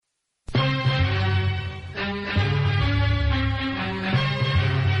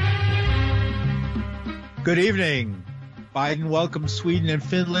Good evening. Biden welcomes Sweden and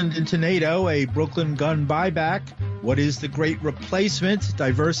Finland into NATO, a Brooklyn gun buyback. What is the great replacement?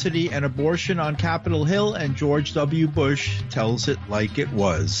 Diversity and abortion on Capitol Hill, and George W. Bush tells it like it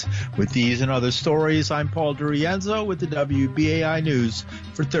was. With these and other stories, I'm Paul DiRienzo with the WBAI News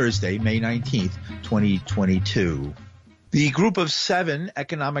for Thursday, May 19th, 2022. The group of 7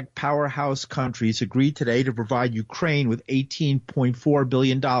 economic powerhouse countries agreed today to provide Ukraine with $18.4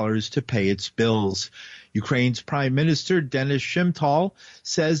 billion to pay its bills. Ukraine's Prime Minister Denis Shmyhal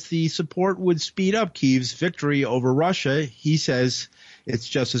says the support would speed up Kyiv's victory over Russia. He says it's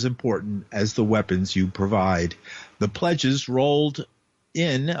just as important as the weapons you provide. The pledges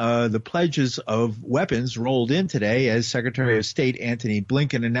of weapons rolled in today as Secretary of State Antony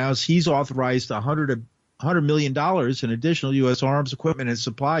Blinken announced he's authorized $100 million in additional U.S. arms, equipment, and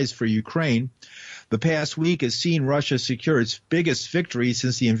supplies for Ukraine. The past week has seen Russia secure its biggest victory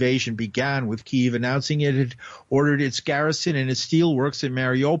since the invasion began, with Kyiv announcing it had ordered its garrison and its steelworks in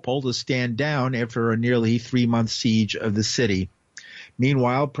Mariupol to stand down after a nearly 3-month siege of the city.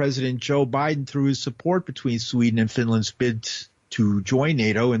 Meanwhile, President Joe Biden threw his support between Sweden and Finland's bid to join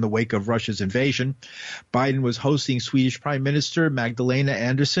NATO in the wake of Russia's invasion. Biden was hosting Swedish Prime Minister Magdalena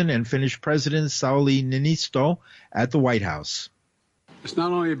Andersson and Finnish President Sauli Niinisto at the White House. It's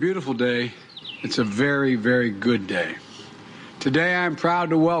not only a beautiful day, it's a very, very good day. Today I'm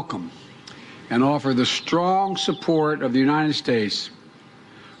proud to welcome and offer the strong support of the United States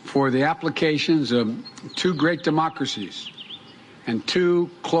for the applications of 2 great democracies and 2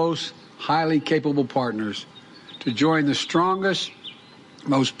 close, highly capable partners to join the strongest,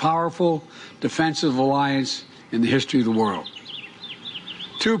 most powerful defensive alliance in the history of the world.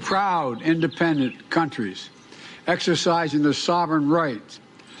 2 proud, independent countries exercising the sovereign rights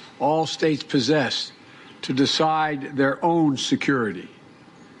all states possess to decide their own security.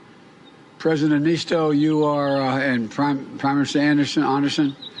 President Niinisto, you are, and Prime Minister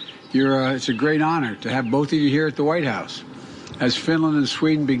Andersson, it's a great honor to have both of you here at the White House as Finland and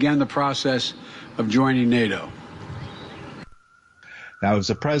Sweden began the process of joining NATO. That was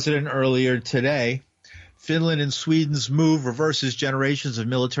the president earlier today. Finland and Sweden's move reverses generations of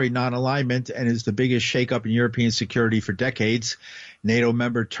military non-alignment and is the biggest shakeup in European security for decades. NATO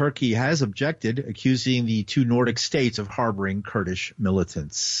member Turkey has objected, accusing the 2 Nordic states of harboring Kurdish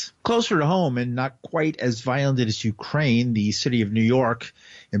militants. Closer to home and not quite as violent as Ukraine, the city of New York,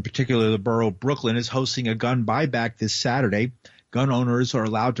 in particular the borough of Brooklyn, is hosting a gun buyback this Saturday. Gun owners are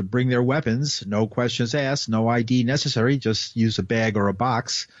allowed to bring their weapons, no questions asked, no ID necessary, just use a bag or a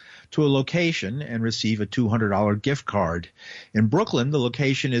box, to a location and receive a $200 gift card. In Brooklyn, the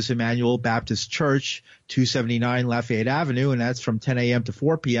location is Emmanuel Baptist Church, 279 Lafayette Avenue, and that's from 10 a.m. to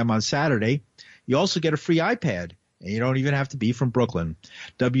 4 p.m. on Saturday. You also get a free iPad, and you don't even have to be from Brooklyn.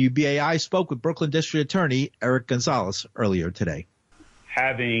 WBAI spoke with Brooklyn District Attorney Eric Gonzalez earlier today.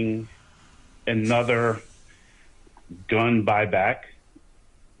 Having another gun buyback,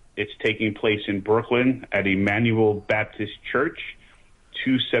 it's taking place in Brooklyn at Emmanuel Baptist Church,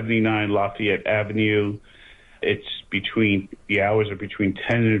 279 Lafayette Avenue. The hours are between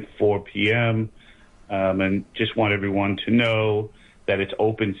 10 and 4 p.m. And just want everyone to know that it's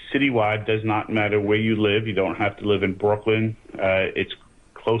open citywide. Does not matter where you live. You don't have to live in Brooklyn. It's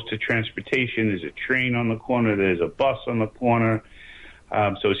close to transportation. There's a train on the corner. There's a bus on the corner.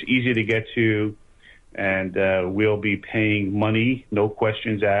 So it's easy to get to. And we'll be paying money, no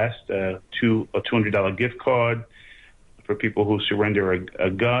questions asked, to a $200 gift card for people who surrender a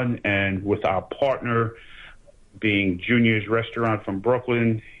gun. And with our partner being Junior's Restaurant from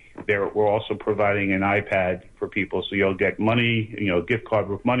Brooklyn, we're also providing an iPad for people. So you'll get money, a gift card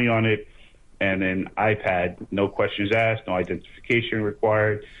with money on it, and an iPad, no questions asked, no identification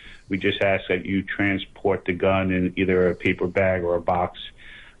required. We just ask that you transport the gun in either a paper bag or a box.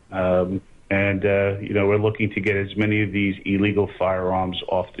 We're looking to get as many of these illegal firearms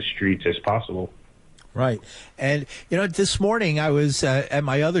off the streets as possible. Right. And, this morning I was at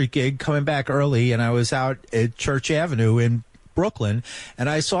my other gig coming back early, and I was out at Church Avenue in Brooklyn, and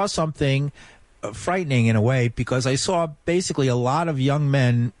I saw something frightening in a way, because I saw basically a lot of young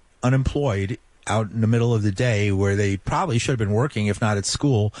men unemployed out in the middle of the day where they probably should have been working, if not at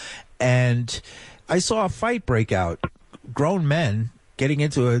school. And I saw a fight break out, grown men getting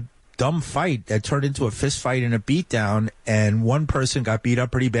into a dumb fight that turned into a fist fight and a beatdown, and one person got beat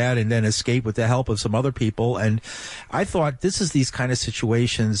up pretty bad and then escaped with the help of some other people. And I thought, this is these kind of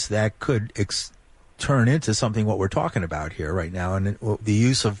situations that could turn into something what we're talking about here right now, and the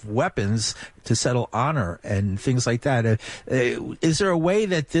use of weapons to settle honor and things like that. Is there a way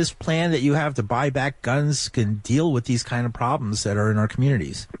that this plan that you have to buy back guns can deal with these kind of problems that are in our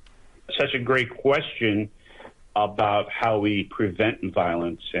communities? such a great question about how we prevent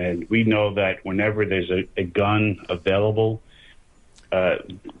violence. And we know that whenever there's a gun available,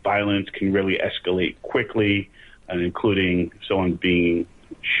 violence can really escalate quickly, and including someone being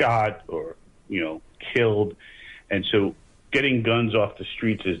shot or, killed. And so getting guns off the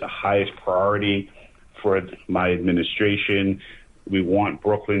streets is the highest priority for my administration. We want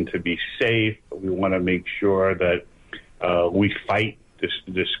Brooklyn to be safe. We want to make sure that we fight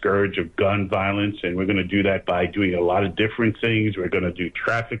the scourge of gun violence, and we're going to do that by doing a lot of different things. We're going to do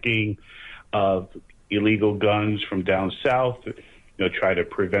trafficking of illegal guns from down south, try to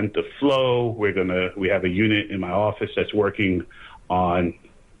prevent the flow. We have a unit in my office that's working on,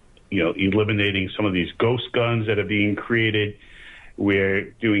 eliminating some of these ghost guns that are being created.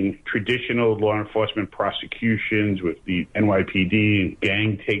 We're doing traditional law enforcement prosecutions with the NYPD and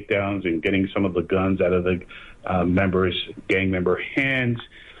gang takedowns and getting some of the guns out of the gang member hands.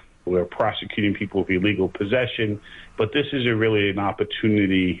 We're prosecuting people with illegal possession. But this is really an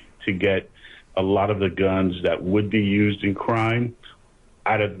opportunity to get a lot of the guns that would be used in crime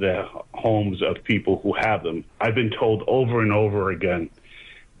out of the homes of people who have them. I've been told over and over again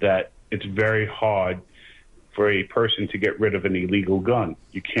that it's very hard for a person to get rid of an illegal gun.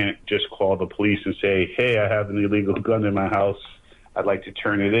 You can't just call the police and say, hey, I have an illegal gun in my house. I'd like to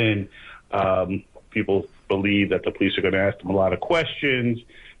turn it in. People believe that the police are going to ask them a lot of questions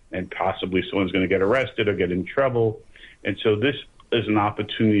and possibly someone's going to get arrested or get in trouble. And so this is an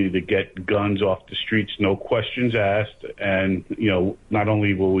opportunity to get guns off the streets, no questions asked. And, not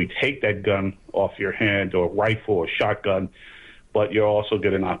only will we take that gun off your hand or rifle or shotgun, but you'll also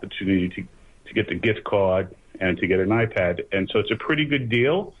get an opportunity to get the gift card and to get an iPad. And so it's a pretty good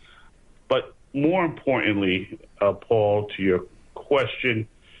deal. But more importantly, Paul, to your question,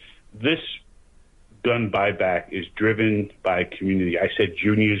 this gun buyback is driven by community. I said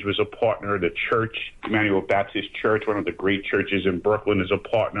Junior's was a partner. The church, Emmanuel Baptist Church, one of the great churches in Brooklyn, is a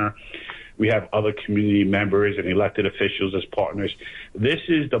partner. We have other community members and elected officials as partners. This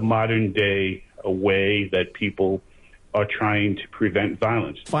is the modern day way that people are trying to prevent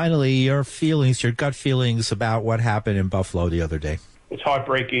violence. Finally, your gut feelings about what happened in Buffalo the other day. It's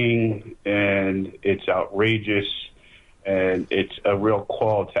heartbreaking and it's outrageous, and it's a real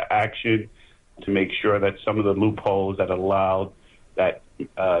call to action to make sure that some of the loopholes that allowed that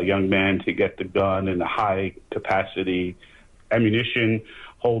young man to get the gun and the high-capacity ammunition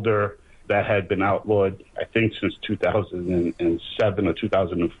holder that had been outlawed, I think, since 2007 or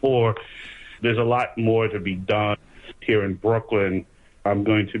 2004. There's a lot more to be done here in Brooklyn. I'm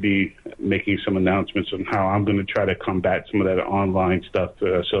going to be making some announcements on how I'm going to try to combat some of that online stuff.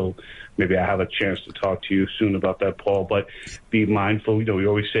 So maybe I have a chance to talk to you soon about that, Paul. But be mindful. We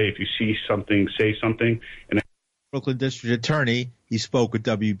always say if you see something, say something. And Brooklyn District Attorney, he spoke with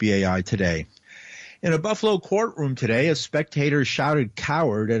WBAI today. In a Buffalo courtroom today, a spectator shouted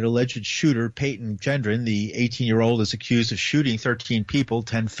coward at alleged shooter Peyton Gendron. The 18-year-old is accused of shooting 13 people,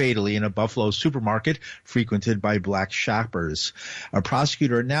 10 fatally, in a Buffalo supermarket frequented by black shoppers. A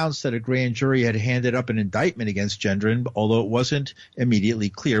prosecutor announced that a grand jury had handed up an indictment against Gendron, although it wasn't immediately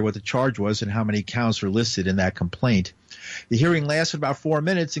clear what the charge was and how many counts were listed in that complaint. The hearing lasted about 4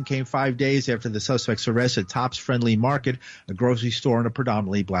 minutes and came 5 days after the suspect's arrest at Tops Friendly Market, a grocery store in a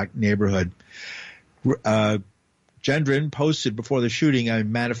predominantly black neighborhood. Gendron posted before the shooting a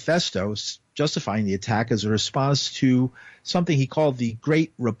manifesto justifying the attack as a response to something he called the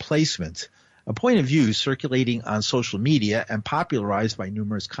Great Replacement, a point of view circulating on social media and popularized by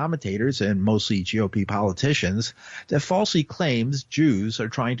numerous commentators and mostly GOP politicians that falsely claims Jews are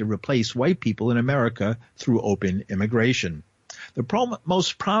trying to replace white people in America through open immigration. The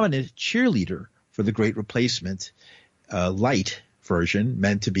most prominent cheerleader for the Great Replacement, light version,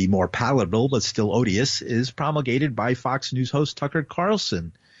 meant to be more palatable but still odious, is promulgated by Fox News host Tucker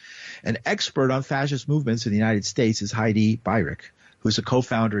Carlson. An expert on fascist movements in the United States is Heidi Beirich, who's a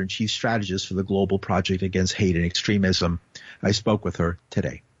co-founder and chief strategist for the Global Project Against Hate and Extremism. I spoke with her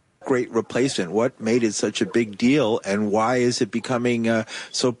today. Great Replacement, what made it such a big deal, and why is it becoming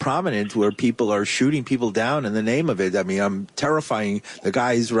so prominent where people are shooting people down in the name of it? I mean, I'm terrifying. The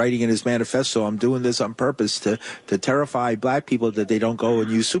guy's writing in his manifesto, I'm doing this on purpose to terrify black people that they don't go and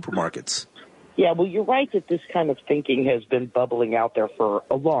use supermarkets. Yeah, well, you're right that this kind of thinking has been bubbling out there for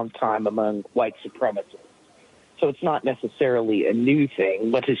a long time among white supremacists. So it's not necessarily a new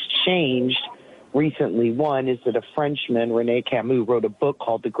thing. What has changed recently, one, is that a Frenchman, René Camus, wrote a book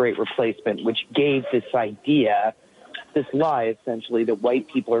called The Great Replacement, which gave this idea, this lie, essentially, that white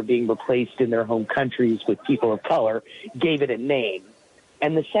people are being replaced in their home countries with people of color, gave it a name.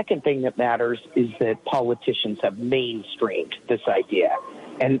 And the second thing that matters is that politicians have mainstreamed this idea.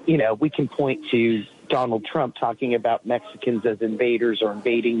 And, we can point to Donald Trump talking about Mexicans as invaders or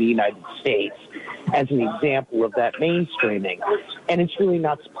invading the United States as an example of that mainstreaming. And it's really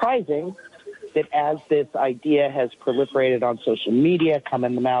not surprising that as this idea has proliferated on social media, come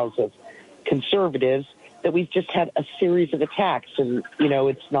in the mouths of conservatives, that we've just had a series of attacks. And,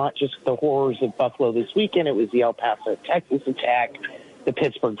 it's not just the horrors of Buffalo this weekend. It was the El Paso, Texas attack, the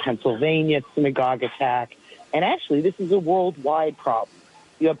Pittsburgh, Pennsylvania synagogue attack. And actually, this is a worldwide problem.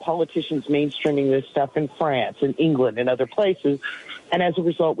 You have politicians mainstreaming this stuff in France and England and other places. And as a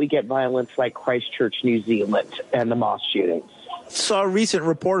result, we get violence like Christchurch, New Zealand, and the mosque shootings. Saw a recent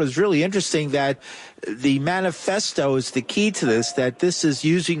report. It was really interesting that the manifesto is the key to this, that this is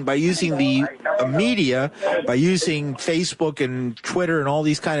by using the media, by using Facebook and Twitter and all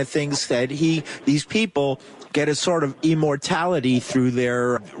these kind of things, that these people get a sort of immortality through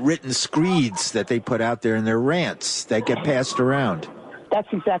their written screeds that they put out there in their rants that get passed around. That's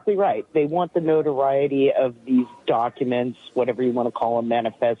exactly right. They want the notoriety of these documents, whatever you want to call them,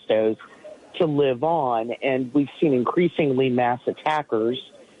 manifestos, to live on. And we've seen increasingly mass attackers.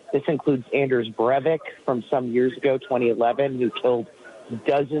 This includes Anders Breivik from some years ago, 2011, who killed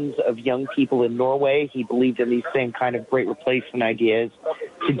dozens of young people in Norway. He believed in these same kind of great replacement ideas.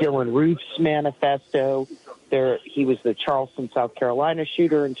 To Dylan Roof's manifesto. He was the Charleston, South Carolina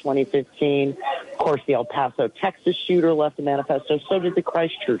shooter in 2015. Of course, the El Paso, Texas shooter left a manifesto. So did the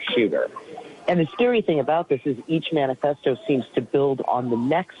Christchurch shooter. And the scary thing about this is each manifesto seems to build on the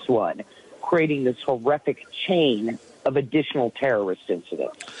next one, creating this horrific chain of additional terrorist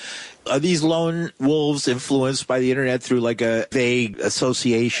incidents. Are these lone wolves influenced by the internet through like a vague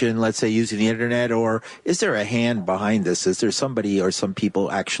association, let's say using the internet, or is there a hand behind this? Is there somebody or some people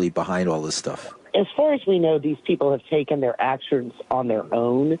actually behind all this stuff? As far as we know, these people have taken their actions on their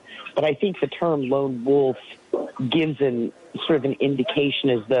own, but I think the term lone wolf gives sort of an indication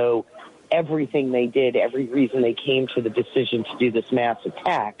as though everything they did, every reason they came to the decision to do this mass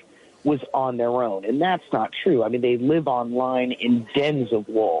attack was on their own. And that's not true. I mean, they live online in dens of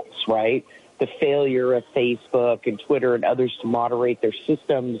wolves, right? The failure of Facebook and Twitter and others to moderate their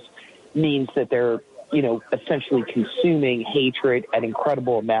systems means that they're, essentially consuming hatred at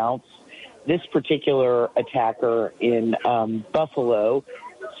incredible amounts. This particular attacker in Buffalo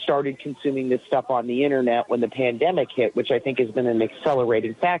started consuming this stuff on the internet when the pandemic hit, which I think has been an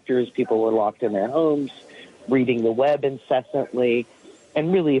accelerating factor as people were locked in their homes, reading the web incessantly.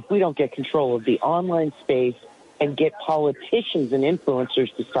 And really, if we don't get control of the online space and get politicians and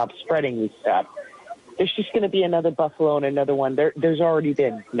influencers to stop spreading this stuff, there's just going to be another Buffalo and another one. There's already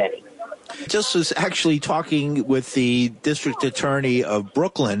been many. Just was actually talking with the district attorney of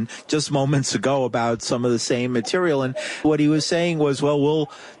Brooklyn just moments ago about some of the same material. And what he was saying was, well,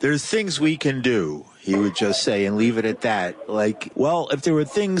 there's things we can do, he would just say, and leave it at that. Like, well, if there were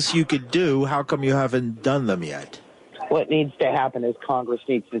things you could do, how come you haven't done them yet? What needs to happen is Congress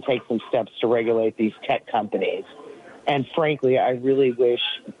needs to take some steps to regulate these tech companies. And frankly, I really wish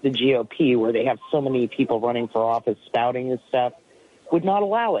the GOP, where they have so many people running for office spouting this stuff, would not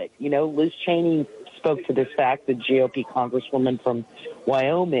allow it. Liz Cheney spoke to this fact, the GOP congresswoman from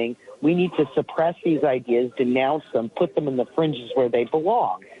Wyoming. We need to suppress these ideas, denounce them, put them in the fringes where they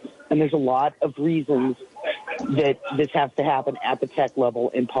belong. And there's a lot of reasons that this has to happen at the tech level,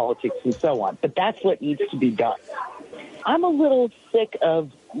 in politics, and so on. But that's what needs to be done. I'm a little sick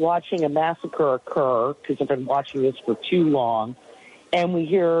of watching a massacre occur, because I've been watching this for too long, and we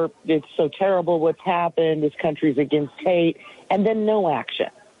hear it's so terrible what's happened, this country's against hate, and then no action.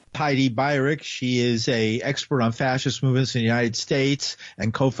 Heidi Beirich, she is an expert on fascist movements in the United States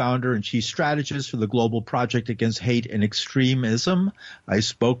and co-founder and chief strategist for the Global Project Against Hate and Extremism. I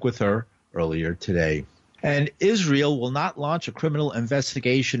spoke with her earlier today. And Israel will not launch a criminal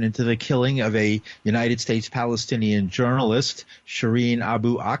investigation into the killing of a United States Palestinian journalist, Shireen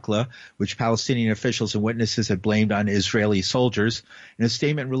Abu Akleh, which Palestinian officials and witnesses had blamed on Israeli soldiers. In a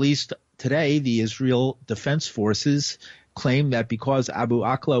statement released today, the Israel Defense Forces claimed that because Abu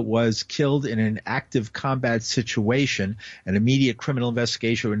Akleh was killed in an active combat situation, an immediate criminal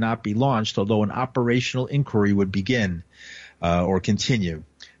investigation would not be launched, although an operational inquiry would begin or continue.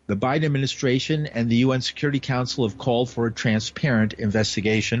 The Biden administration and the UN Security Council have called for a transparent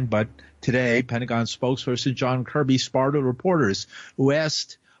investigation, but today, Pentagon spokesperson John Kirby sparred with reporters who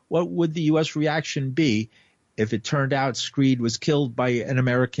asked what would the U.S. reaction be if it turned out Screed was killed by an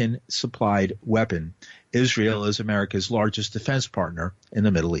American-supplied weapon. Israel is America's largest defense partner in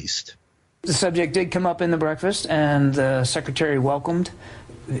the Middle East. The subject did come up in the breakfast, and the Secretary welcomed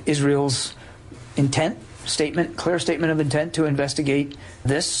Israel's intent clear statement of intent to investigate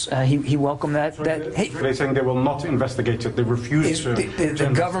this. He welcomed that. They're saying they will not investigate it. They refuse to.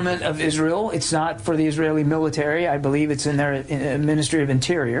 The government of Israel, it's not for the Israeli military. I believe it's in their Ministry of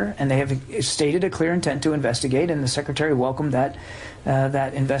Interior, and they have stated a clear intent to investigate, and the Secretary welcomed that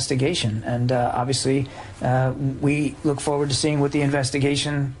investigation. And obviously, we look forward to seeing what the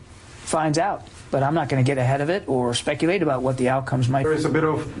investigation finds out. But I'm not going to get ahead of it or speculate about what the outcomes might be. There is a bit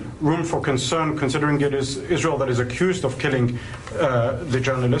of room for concern, considering it is Israel that is accused of killing the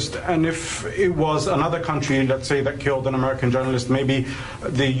journalist. And if it was another country, let's say, that killed an American journalist, maybe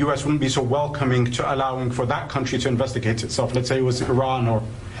the U.S. wouldn't be so welcoming to allowing for that country to investigate itself. Let's say it was Iran or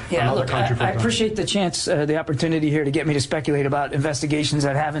another country. I appreciate the chance, the opportunity here to get me to speculate about investigations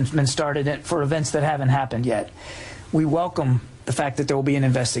that haven't been started for events that haven't happened yet. We welcome the fact that there will be an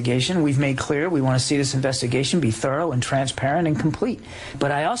investigation. We've made clear we want to see this investigation be thorough and transparent and complete.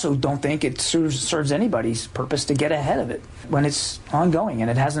 But I also don't think it serves anybody's purpose to get ahead of it when it's ongoing and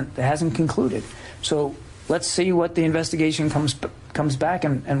it hasn't concluded. So let's see what the investigation comes back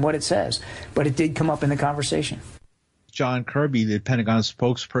and what it says. But it did come up in the conversation. John Kirby, the Pentagon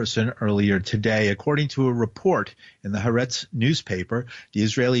spokesperson, earlier today. According to a report in the Haaretz newspaper, the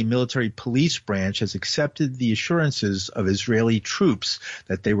Israeli military police branch has accepted the assurances of Israeli troops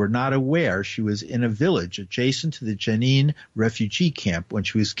that they were not aware she was in a village adjacent to the Jenin refugee camp when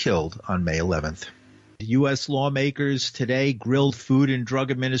she was killed on May 11th. U.S. lawmakers today grilled Food and Drug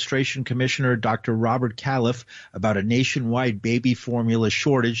Administration Commissioner Dr. Robert Califf about a nationwide baby formula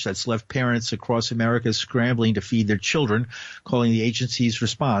shortage that's left parents across America scrambling to feed their children, calling the agency's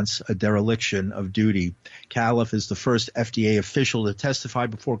response a dereliction of duty. Califf is the first FDA official to testify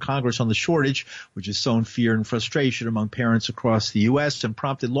before Congress on the shortage, which has sown fear and frustration among parents across the U.S. and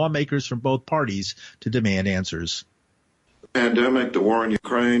prompted lawmakers from both parties to demand answers. The pandemic, the war in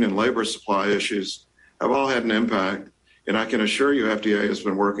Ukraine, and labor supply issues have all had an impact, and I can assure you FDA has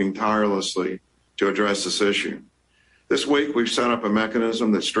been working tirelessly to address this issue. This week, we've set up a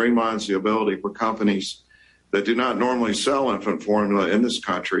mechanism that streamlines the ability for companies that do not normally sell infant formula in this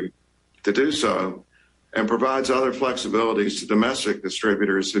country to do so, and provides other flexibilities to domestic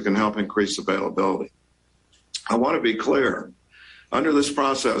distributors who can help increase availability. I want to be clear. Under this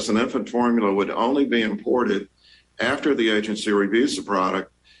process, an infant formula would only be imported after the agency reviews the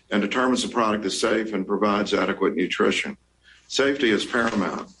product and determines the product is safe and provides adequate nutrition. Safety is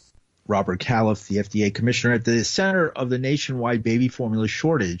paramount. Robert Califf, the FDA commissioner, at the center of the nationwide baby formula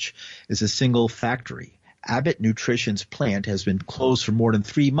shortage is a single factory. Abbott Nutrition's plant has been closed for more than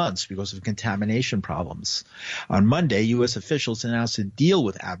 3 months because of contamination problems. On Monday, U.S. officials announced a deal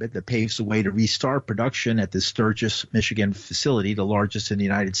with Abbott that paves the way to restart production at the Sturgis, Michigan facility, the largest in the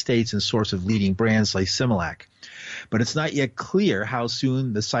United States and source of leading brands like Similac. But it's not yet clear how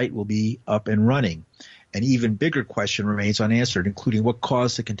soon the site will be up and running. An even bigger question remains unanswered, including what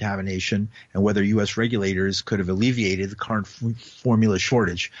caused the contamination and whether U.S. regulators could have alleviated the current formula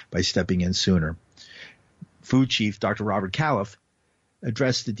shortage by stepping in sooner. Food Chief Dr. Robert Califf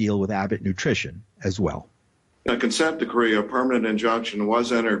addressed the deal with Abbott Nutrition as well. In a consent decree, a permanent injunction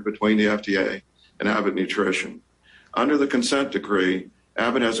was entered between the FDA and Abbott Nutrition. Under the consent decree,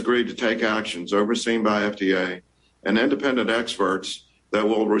 Abbott has agreed to take actions overseen by FDA and independent experts that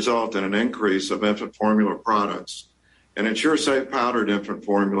will result in an increase of infant formula products and ensure safe powdered infant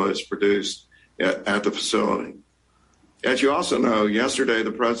formula is produced at the facility. As you also know, yesterday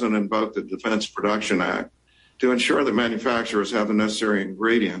the President invoked the Defense Production Act to ensure that manufacturers have the necessary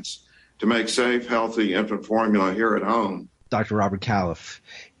ingredients to make safe, healthy infant formula here at home. Dr. Robert Califf.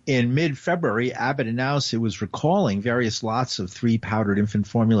 In mid-February, Abbott announced it was recalling various lots of 3 powdered infant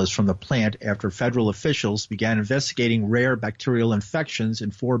formulas from the plant after federal officials began investigating rare bacterial infections in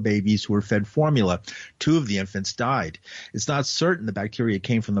 4 babies who were fed formula. 2 of the infants died. It's not certain the bacteria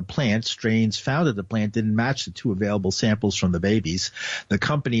came from the plant. Strains found at the plant didn't match the 2 available samples from the babies. The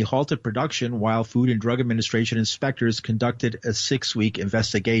company halted production while Food and Drug Administration inspectors conducted a 6-week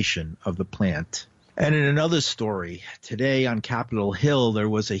investigation of the plant. And in another story, today on Capitol Hill, there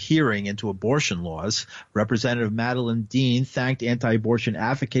was a hearing into abortion laws. Representative Madeline Dean thanked anti-abortion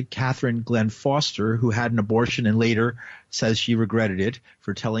advocate Catherine Glenn Foster, who had an abortion and later says she regretted it,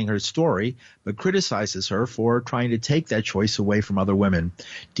 for telling her story, but criticizes her for trying to take that choice away from other women.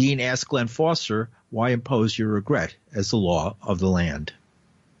 Dean asked Glenn Foster, why impose your regret as the law of the land?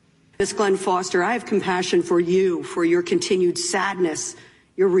 Ms. Glenn Foster, I have compassion for you, for your continued sadness,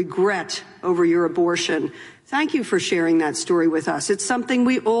 your regret over your abortion. Thank you for sharing that story with us. It's something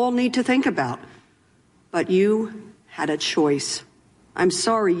we all need to think about. But you had a choice. I'm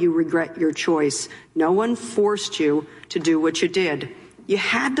sorry you regret your choice. No one forced you to do what you did. You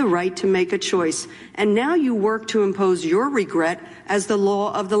had the right to make a choice, and now you work to impose your regret as the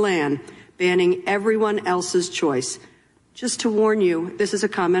law of the land, banning everyone else's choice. Just to warn you, this is a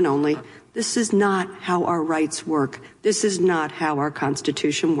comment only. This is not how our rights work. This is not how our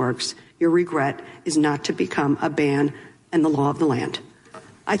Constitution works. Your regret is not to become a ban and the law of the land.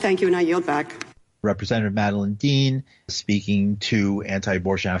 I thank you, and I yield back. Representative Madeline Dean speaking to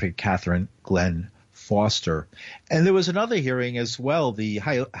anti-abortion advocate Catherine Glenn Foster. And there was another hearing as well. The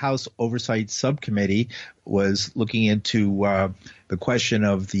House Oversight Subcommittee was looking into the question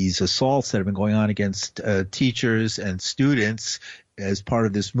of these assaults that have been going on against teachers and students as part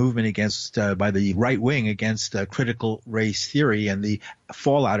of this movement against by the right wing against critical race theory and the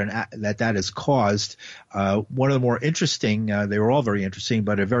fallout that has caused. One of the more interesting, they were all very interesting,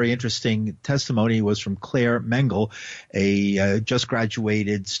 but a very interesting testimony was from Claire Mengel, a just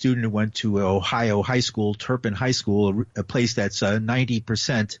graduated student who went to Ohio High School, Turpin High School, a place that's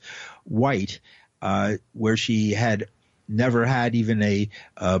 90% white, where she had never had even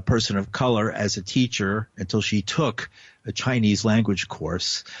a person of color as a teacher until she took a Chinese language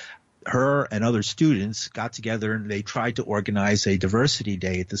course. Her and other students got together and they tried to organize a diversity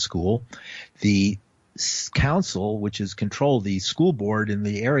day at the school. The council, which is controlled, the school board in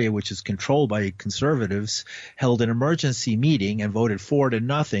the area, which is controlled by conservatives, held an emergency meeting and voted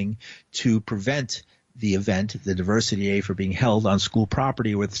 4-0 to prevent the event, the diversity day, from being held on school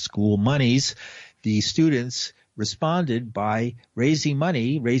property with school monies. The students responded by raising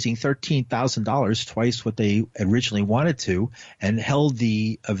money, raising $13,000, twice what they originally wanted to, and held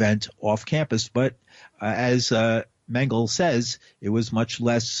the event off campus. But as Mengel says, it was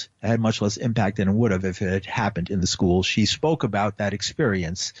had much less impact than it would have if it had happened in the school. She spoke about that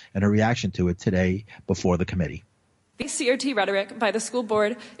experience and her reaction to it today before the committee. The CRT rhetoric by the school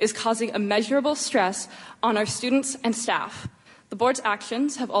board is causing immeasurable stress on our students and staff. The board's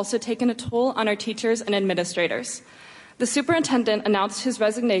actions have also taken a toll on our teachers and administrators. The superintendent announced his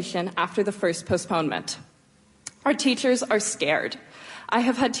resignation after the first postponement. Our teachers are scared. I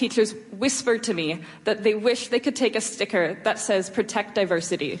have had teachers whisper to me that they wish they could take a sticker that says Protect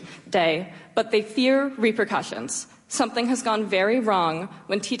Diversity Day, but they fear repercussions. Something has gone very wrong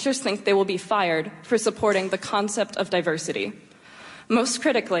when teachers think they will be fired for supporting the concept of diversity. Most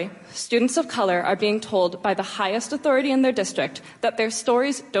critically, students of color are being told by the highest authority in their district that their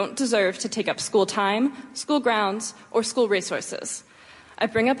stories don't deserve to take up school time, school grounds, or school resources. I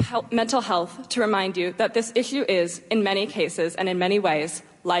bring up mental health to remind you that this issue is, in many cases and in many ways,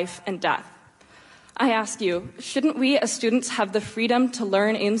 life and death. I ask you, shouldn't we as students have the freedom to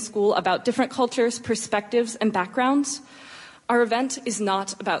learn in school about different cultures, perspectives, and backgrounds? Our event is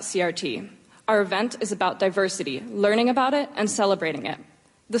not about CRT. Our event is about diversity, learning about it and celebrating it.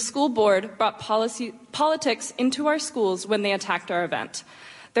 The school board brought politics into our schools when they attacked our event.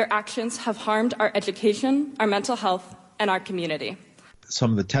 Their actions have harmed our education, our mental health, and our community.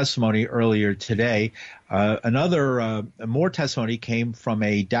 Some of the testimony earlier today, more testimony came from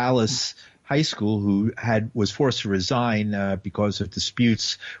a Dallas high school who was forced to resign because of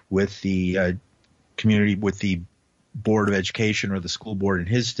disputes with the community, with the Board of Education or the school board in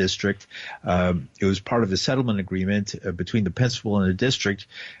his district. It was part of the settlement agreement between the principal and the district,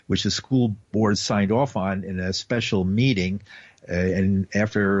 which the school board signed off on in a special meeting. And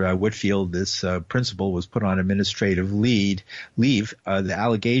after Whitfield, this principal was put on administrative leave. The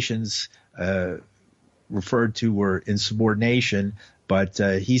allegations referred to were insubordination, but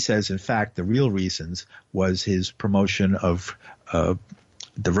he says, in fact, the real reasons was his promotion of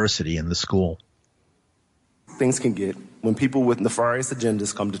diversity in the school. Things can get when people with nefarious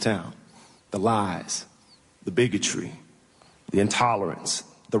agendas come to town. The lies, the bigotry, the intolerance,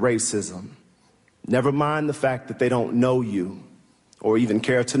 the racism. Never mind the fact that they don't know you or even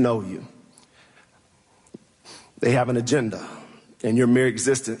care to know you. They have an agenda, and your mere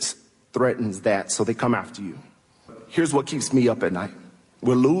existence threatens that, so they come after you. Here's what keeps me up at night.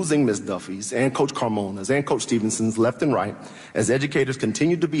 We're losing Ms. Duffy's and Coach Carmona's and Coach Stevenson's left and right as educators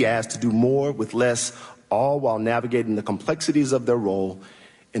continue to be asked to do more with less, all while navigating the complexities of their role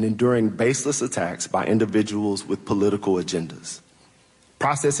and enduring baseless attacks by individuals with political agendas.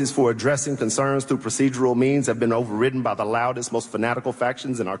 Processes for addressing concerns through procedural means have been overridden by the loudest, most fanatical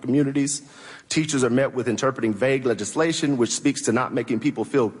factions in our communities. Teachers are met with interpreting vague legislation, which speaks to not making people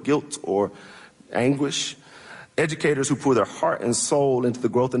feel guilt or anguish. Educators who pour their heart and soul into the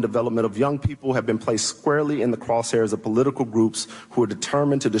growth and development of young people have been placed squarely in the crosshairs of political groups who are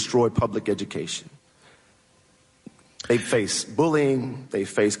determined to destroy public education. They face bullying, they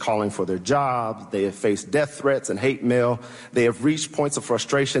face calling for their jobs, they have faced death threats and hate mail. They have reached points of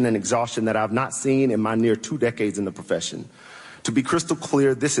frustration and exhaustion that I've not seen in my near 2 decades in the profession. To be crystal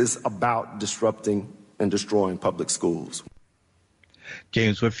clear, this is about disrupting and destroying public schools.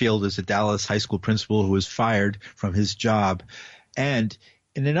 James Whitfield is a Dallas high school principal who was fired from his job. And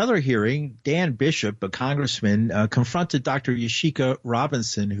in another hearing, Dan Bishop, a congressman, confronted Dr. Yashika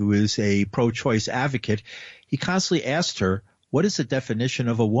Robinson, who is a pro-choice advocate. He constantly asked her, what is the definition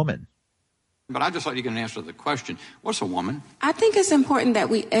of a woman? But I'd just like to get an answer to the question, what's a woman? I think it's important that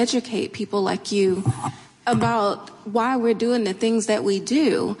we educate people like you about why we're doing the things that we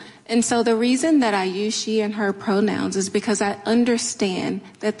do. And so the reason that I use she and her pronouns is because I understand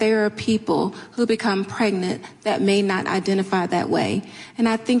that there are people who become pregnant that may not identify that way. And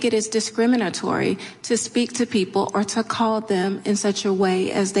I think it is discriminatory to speak to people or to call them in such a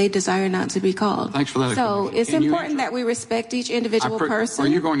way as they desire not to be called. Thanks for that. So it's important that we respect each individual person. Are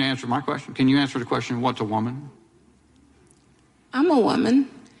you going to answer my question? Can you answer the question, what's a woman? I'm a woman.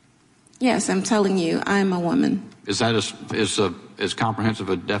 Yes, I'm telling you, I'm a woman. Is that as comprehensive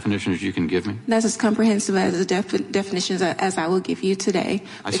a definition as you can give me? That's as comprehensive as a definition as I will give you today,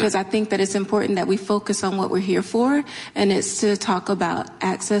 because I think that it's important that we focus on what we're here for, and it's to talk about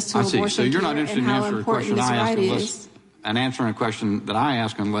access to abortion So you're not care interested and in how answering a important question this I right ask is. and answering a question that I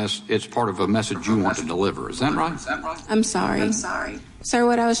ask unless it's part of a message you want to deliver. Is that right? I'm sorry. Sir,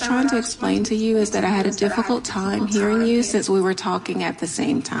 what I was trying to explain to you is that I had a difficult time hearing you since we were talking at the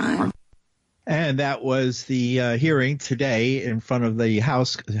same time. And that was the hearing today in front of the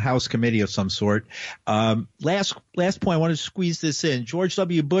House committee of some sort. Last point, I want to squeeze this in. George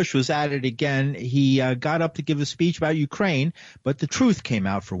W. Bush was at it again. He got up to give a speech about Ukraine, but the truth came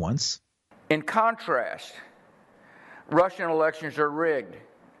out for once. In contrast, Russian elections are rigged.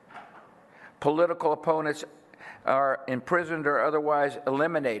 Political opponents are imprisoned or otherwise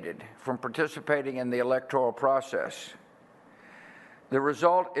eliminated from participating in the electoral process. The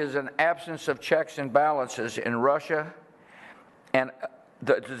result is an absence of checks and balances in Russia and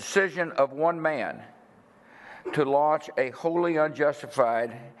the decision of one man to launch a wholly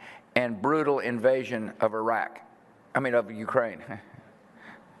unjustified and brutal invasion of of Ukraine.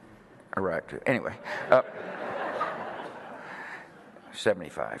 Iraq, too. Anyway,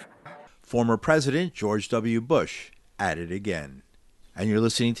 75. Former President George W. Bush at it again. And you're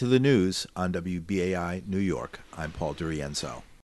listening to the news on WBAI New York. I'm Paul DiRienzo.